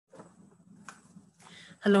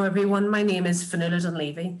Hello everyone, my name is Fionnuala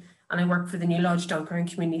Dunleavy and I work for the New Lodge Duncairn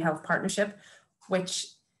Community Health Partnership, which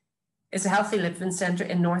is a healthy living centre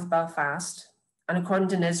in North Belfast and, according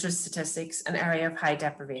to NISR's statistics, an area of high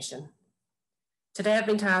deprivation. Today I've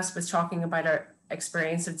been tasked with talking about our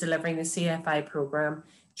experience of delivering the CFI programme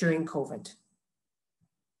during COVID.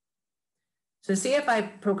 So the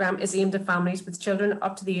CFI programme is aimed at families with children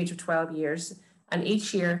up to the age of 12 years, and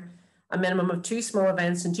each year a minimum of 2 small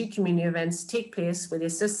events and 2 community events take place with the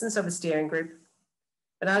assistance of a steering group.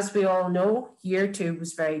 But as we all know, year 2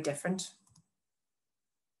 was very different.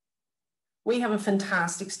 We have a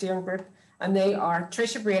fantastic steering group, and they are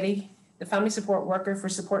Tricia Brady, the family support worker for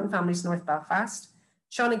Supporting Families North Belfast,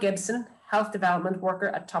 Shauna Gibson, health development worker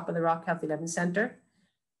at Top of the Rock Healthy Living Centre,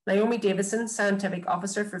 Naomi Davison, scientific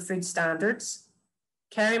officer for Food Standards,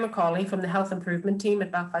 Kerry McCauley from the health improvement team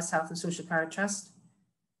at Belfast Health and Social Care Trust,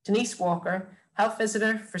 Denise Walker, health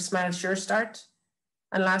visitor for Smile Sure Start,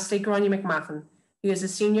 and lastly, Gráinne McMahon, who is a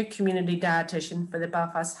senior community dietitian for the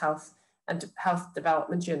Belfast Health and Health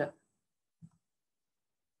Development Unit.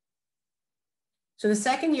 So the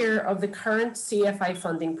second year of the current CFI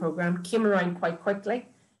funding programme came around quite quickly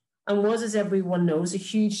and was, as everyone knows, a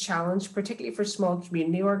huge challenge, particularly for small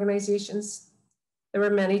community organisations. There were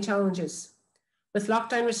many challenges. With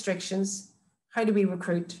lockdown restrictions, how do we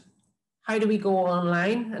recruit? How do we go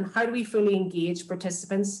online, and how do we fully engage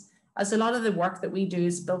participants, as a lot of the work that we do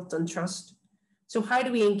is built on trust? So how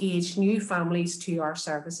do we engage new families to our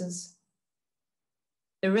services?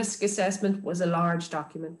 The risk assessment was a large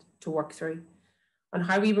document to work through on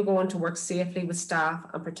how we were going to work safely with staff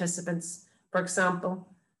and participants. For example,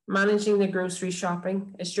 managing the grocery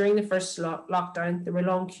shopping, as during the first lockdown there were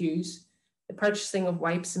long queues, the purchasing of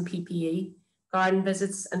wipes and PPE, garden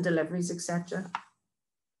visits and deliveries, etc.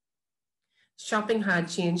 Shopping had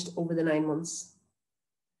changed over the 9 months.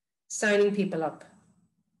 Signing people up.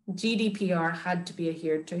 GDPR had to be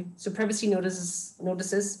adhered to, so privacy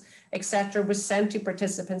notices, etc. were sent to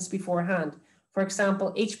participants beforehand. For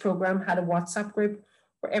example, each programme had a WhatsApp group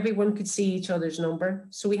where everyone could see each other's number,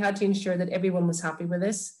 so we had to ensure that everyone was happy with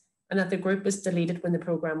this and that the group was deleted when the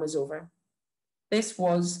programme was over. This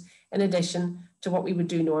was in addition to what we would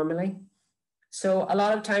do normally. So a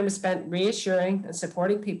lot of time was spent reassuring and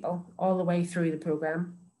supporting people all the way through the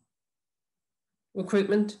programme.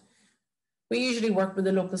 Recruitment. We usually work with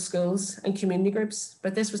the local schools and community groups,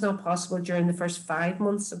 but this was not possible during the first 5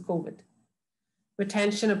 months of COVID.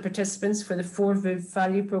 Retention of participants for the 4 food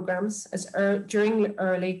value programmes, as during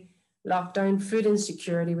early lockdown, food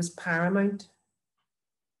insecurity was paramount.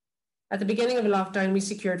 At the beginning of the lockdown, we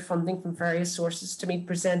secured funding from various sources to meet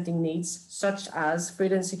presenting needs, such as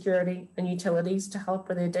food insecurity and utilities, to help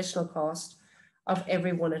with the additional cost of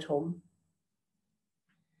everyone at home.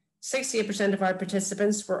 68% of our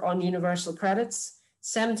participants were on universal credits,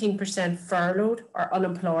 17% furloughed or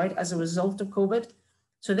unemployed as a result of COVID.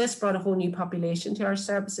 So this brought a whole new population to our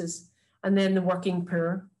services. And then the working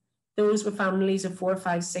poor, those with families of 4,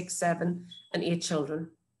 5, 6, 7 and 8 children.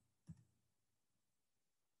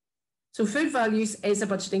 So Food Values is a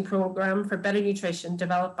budgeting programme for better nutrition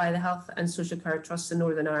developed by the Health and Social Care Trust in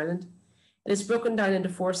Northern Ireland. It is broken down into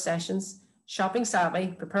 4 sessions: shopping savvy,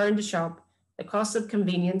 preparing to shop, the cost of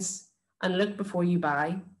convenience, and look before you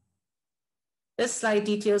buy. This slide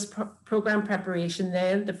details programme preparation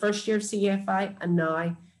then, the first year of CFI, and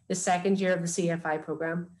now the second year of the CFI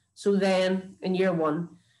programme. So then, in year 1,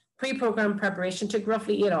 pre-programme preparation took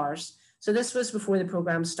roughly 8 hours. So this was before the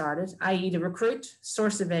programme started, i.e. to recruit,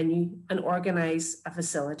 source a venue, and organise a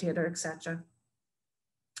facilitator, etc.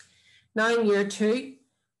 Now in year 2,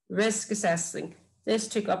 risk assessing. This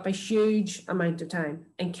took up a huge amount of time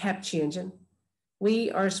and kept changing.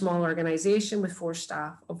 We are a small organisation with 4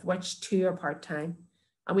 staff, of which 2 are part-time,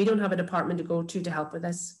 and we don't have a department to go to help with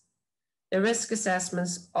this. The risk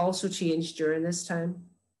assessments also changed during this time.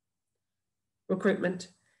 Recruitment.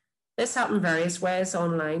 This happened various ways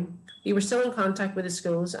online. We were still in contact with the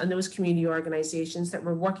schools and those community organisations that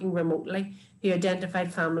were working remotely who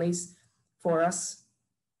identified families for us.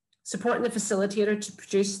 Supporting the facilitator to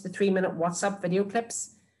produce the 3-minute WhatsApp video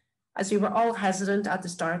clips, as we were all hesitant at the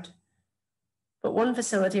start. But one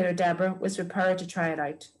facilitator, Deborah, was prepared to try it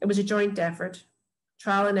out. It was a joint effort,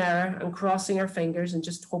 trial and error, and crossing our fingers and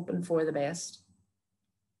just hoping for the best.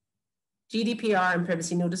 GDPR and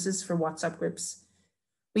privacy notices for WhatsApp groups.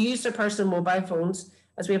 We used our personal mobile phones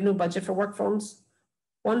as we have no budget for work phones.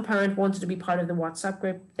 One parent wanted to be part of the WhatsApp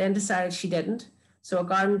group, then decided she didn't, so a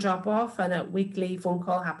garden drop-off and a weekly phone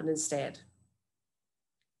call happened instead.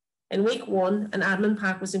 In week 1, an admin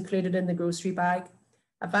pack was included in the grocery bag,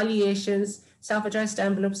 evaluations, self-addressed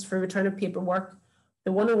envelopes for return of paperwork,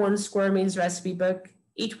 the 101 Square Meals recipe book,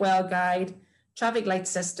 Eat Well guide, traffic light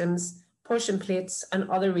systems, portion plates and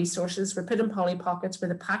other resources were put in Polly pockets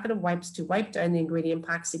with a packet of wipes to wipe down the ingredient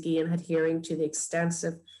packs, again adhering to the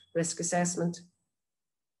extensive risk assessment.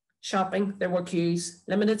 Shopping, there were queues,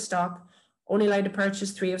 limited stock, only allowed to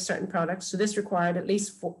purchase 3 of certain products, so this required at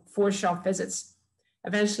least four shop visits.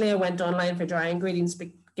 Eventually I went online for dry ingredients, but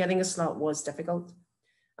getting a slot was difficult.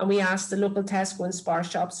 And we asked the local Tesco and Spar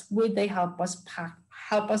shops, would they help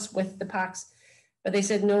us with the packs? But they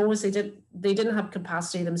said no, as they didn't have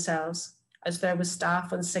capacity themselves, as there was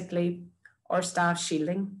staff on sick leave or staff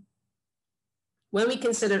shielding. When we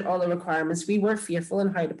considered all the requirements, we were fearful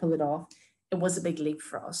in how to pull it off. It was a big leap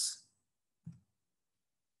for us.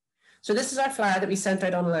 So this is our flyer that we sent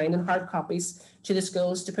out online in hard copies to the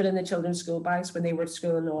schools to put in the children's school bags when they were at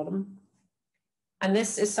school in autumn. And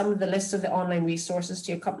this is some of the list of the online resources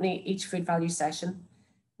to accompany each food value session.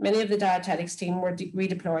 Many of the dietetics team were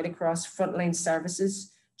redeployed across frontline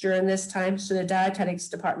services during this time, so the dietetics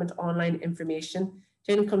department online information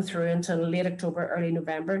didn't come through until late October, early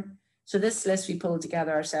November. So this list we pulled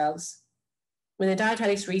together ourselves. When the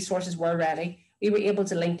dietetics resources were ready, we were able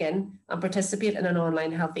to link in and participate in an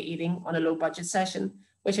online healthy eating on a low budget session,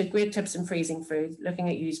 which had great tips in freezing food, looking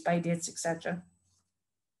at use by dates, etc.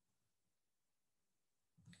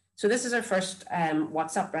 So this is our first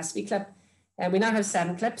WhatsApp recipe clip. We now have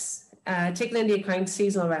 7 clips, taking into account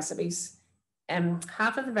seasonal recipes.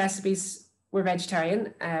 Half of the recipes were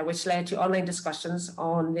vegetarian, which led to online discussions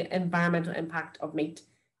on the environmental impact of meat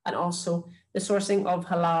and also the sourcing of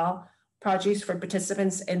halal produce for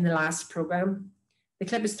participants in the last programme. The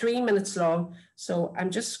clip is 3 minutes long, so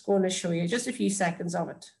I'm just going to show you just a few seconds of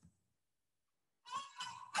it.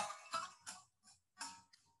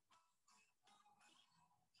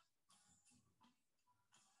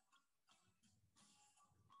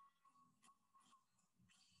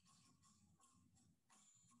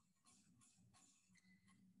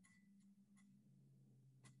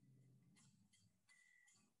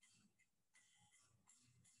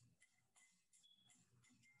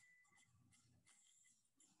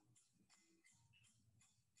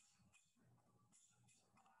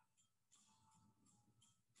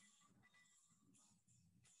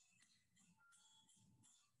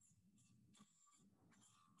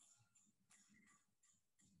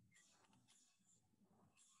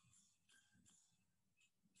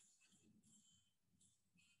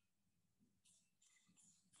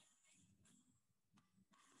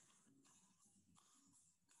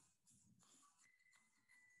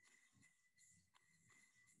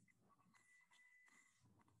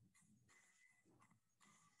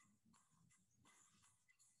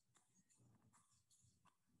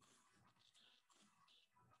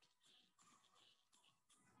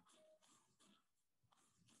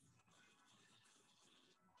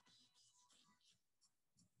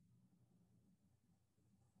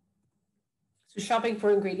 So shopping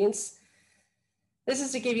for ingredients. This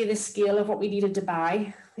is to give you the scale of what we needed to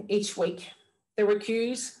buy each week. There were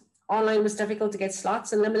queues, online was difficult to get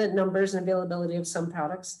slots and limited numbers and availability of some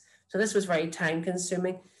products. So this was very time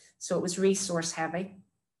consuming. So it was resource heavy.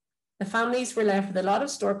 The families were left with a lot of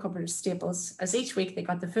store cupboard staples as each week they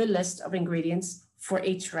got the full list of ingredients for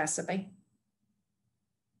each recipe.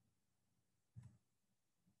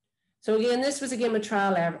 So again, this was a game of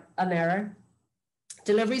trial and error.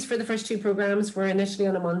 Deliveries for the first 2 programs were initially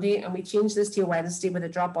on a Monday, and we changed this to a Wednesday with a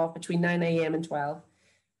drop off between 9 AM and 12.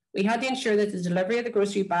 We had to ensure that the delivery of the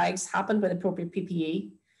grocery bags happened with appropriate PPE.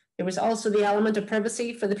 There was also the element of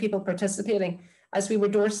privacy for the people participating, as we were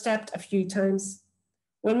doorstepped a few times.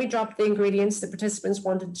 When we dropped the ingredients, the participants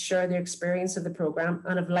wanted to share their experience of the program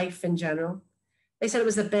and of life in general. They said it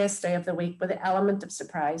was the best day of the week with the element of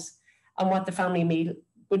surprise on what the family meal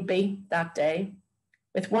would be that day.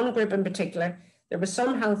 With one group in particular, there was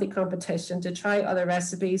some healthy competition to try other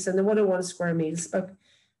recipes in the 101 Square Meals book,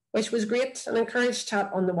 which was great and encouraged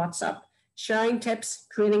chat on the WhatsApp, sharing tips,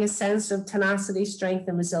 creating a sense of tenacity, strength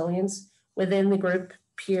and resilience within the group,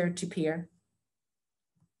 peer to peer.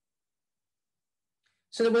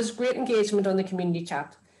 So there was great engagement on the community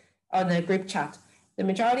chat, on the group chat. The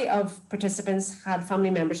majority of participants had family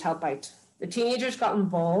members help out. The teenagers got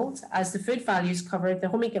involved as the food values covered the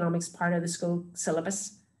home economics part of the school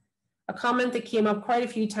syllabus. A comment that came up quite a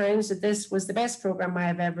few times that this was the best program I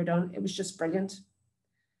have ever done. It was just brilliant.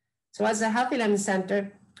 So as a Healthy Learning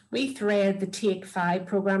Centre, we thread the Take 5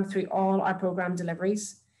 program through all our program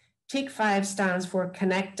deliveries. Take 5 stands for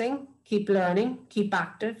connecting, keep learning, keep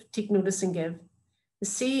active, take notice and give. The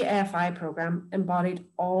CFI program embodied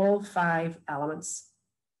all 5 elements.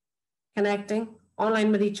 Connecting,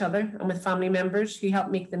 online with each other and with family members who help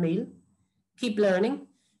make the meal. Keep learning,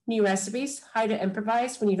 New recipes, how to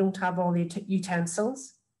improvise when you don't have all the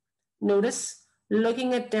utensils. Notice,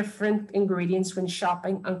 looking at different ingredients when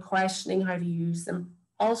shopping and questioning how to use them.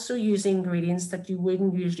 Also using ingredients that you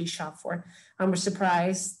wouldn't usually shop for, and were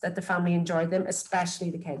surprised that the family enjoyed them, especially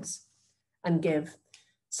the kids. And give.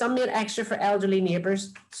 Some made extra for elderly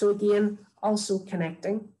neighbours, so again, also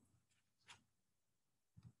connecting.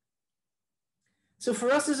 So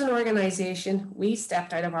for us as an organisation, we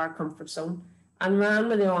stepped out of our comfort zone and ran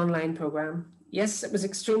with the online programme. Yes, it was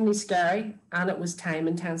extremely scary and it was time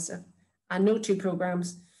intensive, and no two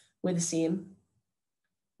programmes were the same.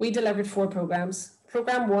 We delivered 4 programmes.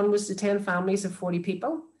 Programme 1 was to 10 families of 40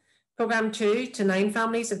 people. Programme 2 to 9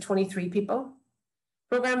 families of 23 people.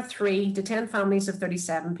 Programme 3 to 10 families of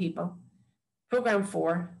 37 people. Programme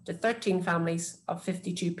 4 to 13 families of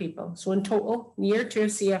 52 people. So in total, in year 2 of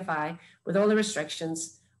CFI, with all the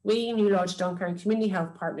restrictions, we, New Lodge Duncairn Community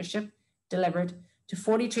Health Partnership, delivered to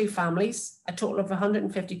 42 families, a total of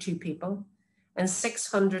 152 people, and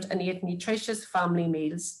 608 nutritious family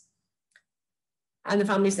meals. And the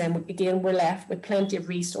families then, again, were left with plenty of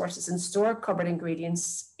resources and store cupboard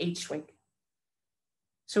ingredients each week.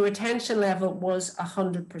 So retention level was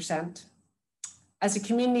 100%. As a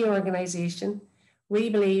community organisation, we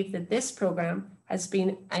believe that this programme has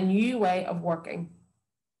been a new way of working.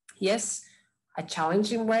 Yes, a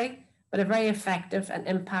challenging way, but a very effective and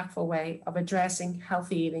impactful way of addressing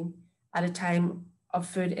healthy eating at a time of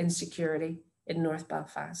food insecurity in North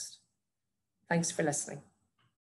Belfast. Thanks for listening.